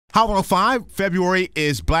Hot 105, February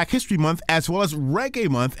is Black History Month as well as Reggae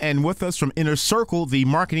Month. And with us from Inner Circle, the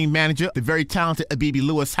marketing manager, the very talented Abebe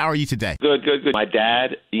Lewis. How are you today? Good. My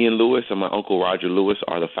dad, Ian Lewis, and my uncle, Roger Lewis,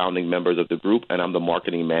 are the founding members of the group, and I'm the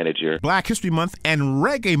marketing manager. Black History Month and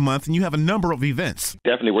Reggae Month, and you have a number of events.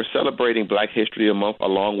 Definitely. We're celebrating Black History Month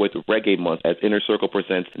along with Reggae Month as Inner Circle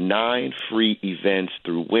presents 9 free events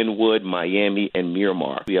through Wynwood, Miami, and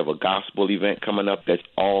Miramar. We have a gospel event coming up that's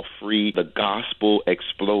all free. The Gospel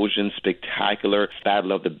Explosion Spectacular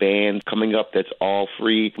Battle of the Bands coming up that's all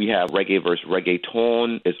free. We have Reggae vs.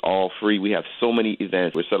 Reggaeton is all free. We have so many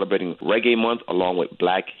events. We're celebrating Reggae Month along with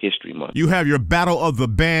Black History Month. You have your Battle of the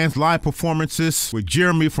Bands live performances with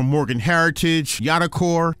Jeremy from Morgan Heritage,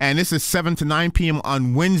 Yadakor, and this is 7 to 9 p.m.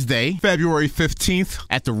 on Wednesday, February 15th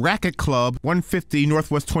at the Racket Club, 150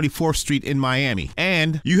 Northwest 24th Street in Miami.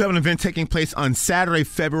 And you have an event taking place on Saturday,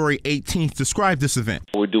 February 18th. Describe this event.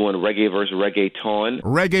 We're doing Reggae vs. Reggaeton.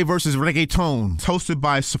 Reggae versus Reggaeton, hosted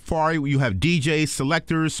by Safari. You have DJs,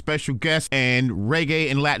 selectors, special guests, and reggae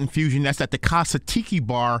and Latin fusion. That's at the Casa Tiki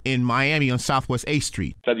Bar in Miami on Southwest 8th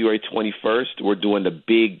Street. February 21st, we're doing the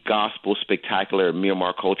big gospel spectacular at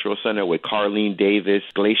Miramar Cultural Center with Carlene Davis,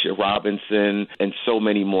 Glacier Robinson, and so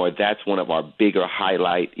many more. That's one of our bigger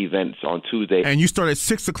highlight events on Tuesday. And you start at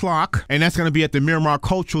 6 o'clock, and that's going to be at the Miramar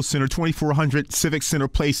Cultural Center, 2400 Civic Center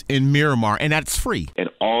Place in Miramar, and that's free. And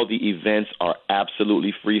all the events are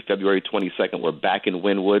absolutely free. February 22nd, we're back in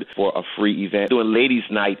Wynwood for a free event. Doing Ladies'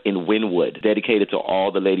 Night in Wynwood, dedicated to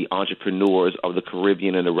all the lady entrepreneurs of the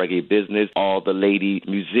Caribbean and the reggae business, all the lady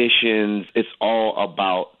musicians. It's all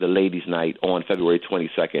about the Ladies' Night on February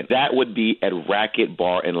 22nd. That would be at Racket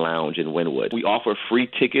Bar and Lounge in Wynwood. We offer free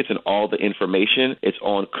tickets, and all the information, it's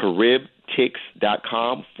on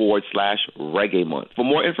caribtix.com/Reggae Month. For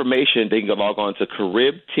more information, they can log on to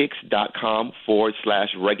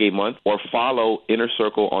caribtix.com/Reggae Month or follow Inner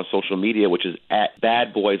Circle on social media, which is at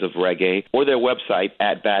Bad Boys of Reggae, or their website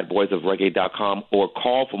at badboysofreggae.com, or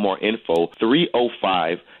call for more info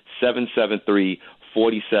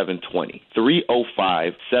 305-773-4720.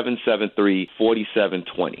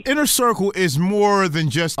 305-773-4720. Inner Circle is more than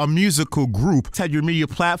just a musical group. It's had your media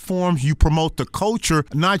platforms. You promote the culture,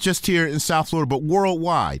 not just here in South Florida, but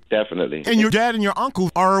worldwide. Definitely. And your dad and your uncle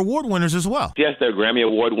are award winners as well. Yes, they're Grammy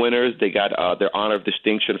Award winners. They got their honor of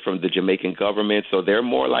distinction from the Jamaican government. So they're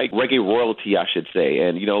more like reggae royalty, I should say.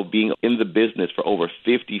 And, you know, being in the business for over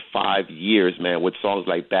 55 years, man, with songs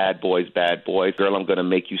like Bad Boys, Girl, I'm Gonna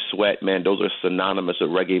Make You Sweat, man, those are synonymous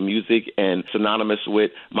with reggae music and synonymous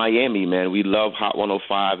with Miami, man. We love Hot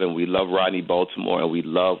 105, and we love Rodney Baltimore, and we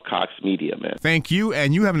love Cox Media, man. Thank you.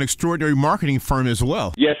 And you have an extraordinary marketing firm as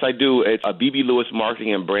well. Yes, I do. It's Abebe Lewis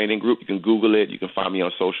Marketing and Branding Group. You can Google it. You can find me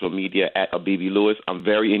on social media at Abebe Lewis. I'm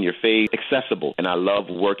very in your face, accessible, and I love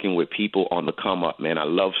working with people on the come up, man. I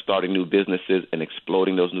love starting new businesses and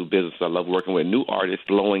exploding those new businesses. I love working with new artists,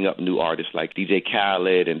 blowing up new artists like DJ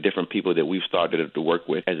Khaled and different people that we've started to work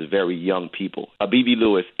with as very young people. Abebe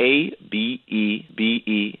Lewis,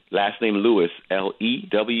 A-B-E-B-E, last name Lewis,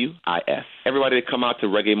 L-E-W-I-S. Everybody that come out to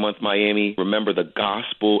Reggae Month Miami, remember the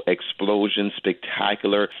Gospel Explosion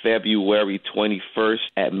Spectacular, February 21st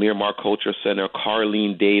at Miramar Culture Center.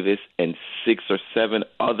 Carlene Davis and 6 or 7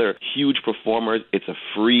 other huge performers. It's a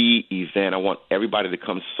free event. I want everybody to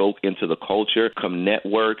come soak into the culture, come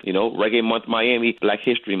network. You know, Reggae Month Miami, Black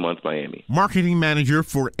History Month Miami. Marketing manager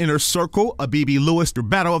for Inner Circle, Abebe Lewis, the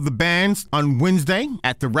Battle of the Bands on Wednesday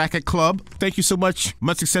at the Racket Club. Thank you so much.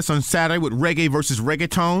 Much success on Saturday with Reggae versus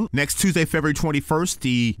Reggaeton. Next Tuesday, February 21st,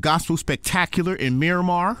 the Gospel Spectacular in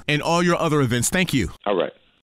Miramar, and all your other events. Thank you. All right.